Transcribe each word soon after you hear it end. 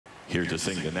Here to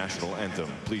sing the national anthem,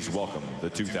 please welcome the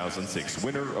 2006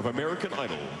 winner of American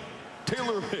Idol,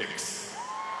 Taylor Hicks.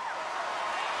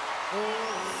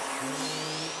 Oh,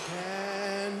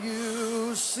 can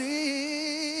you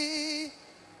see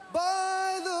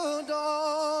by the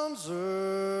dawn's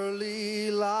early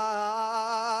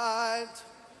light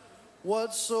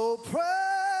what so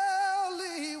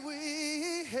proudly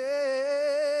we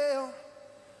hailed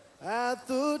at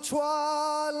the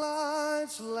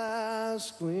twilight's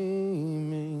last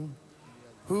gleaming,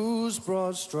 whose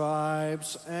broad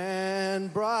stripes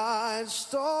and bright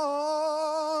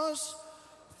stars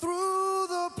through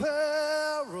the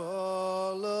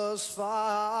perilous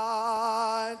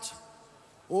fight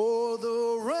o'er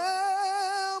the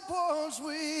ramparts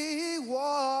we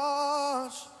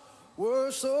watched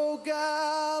were so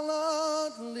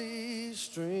gallantly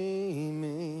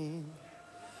streaming,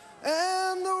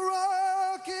 and the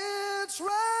rocket's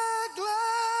red glare,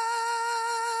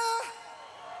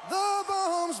 the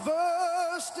bombs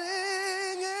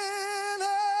bursting in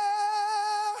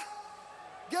air,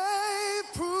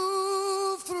 gave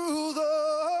proof through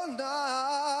the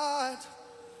night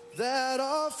that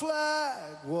our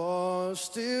flag was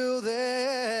still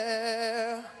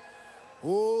there.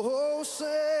 Oh,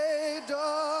 say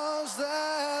does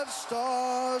that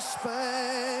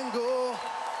star-spangled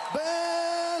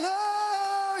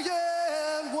banner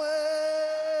yet wave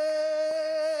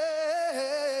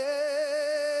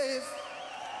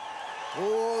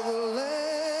o'er the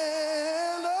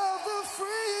land of the free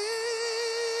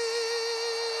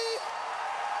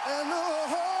and the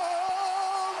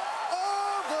home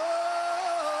of the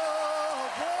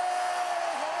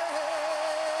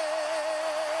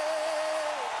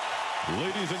brave.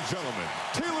 Ladies and gentlemen,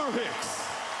 Taylor Hicks.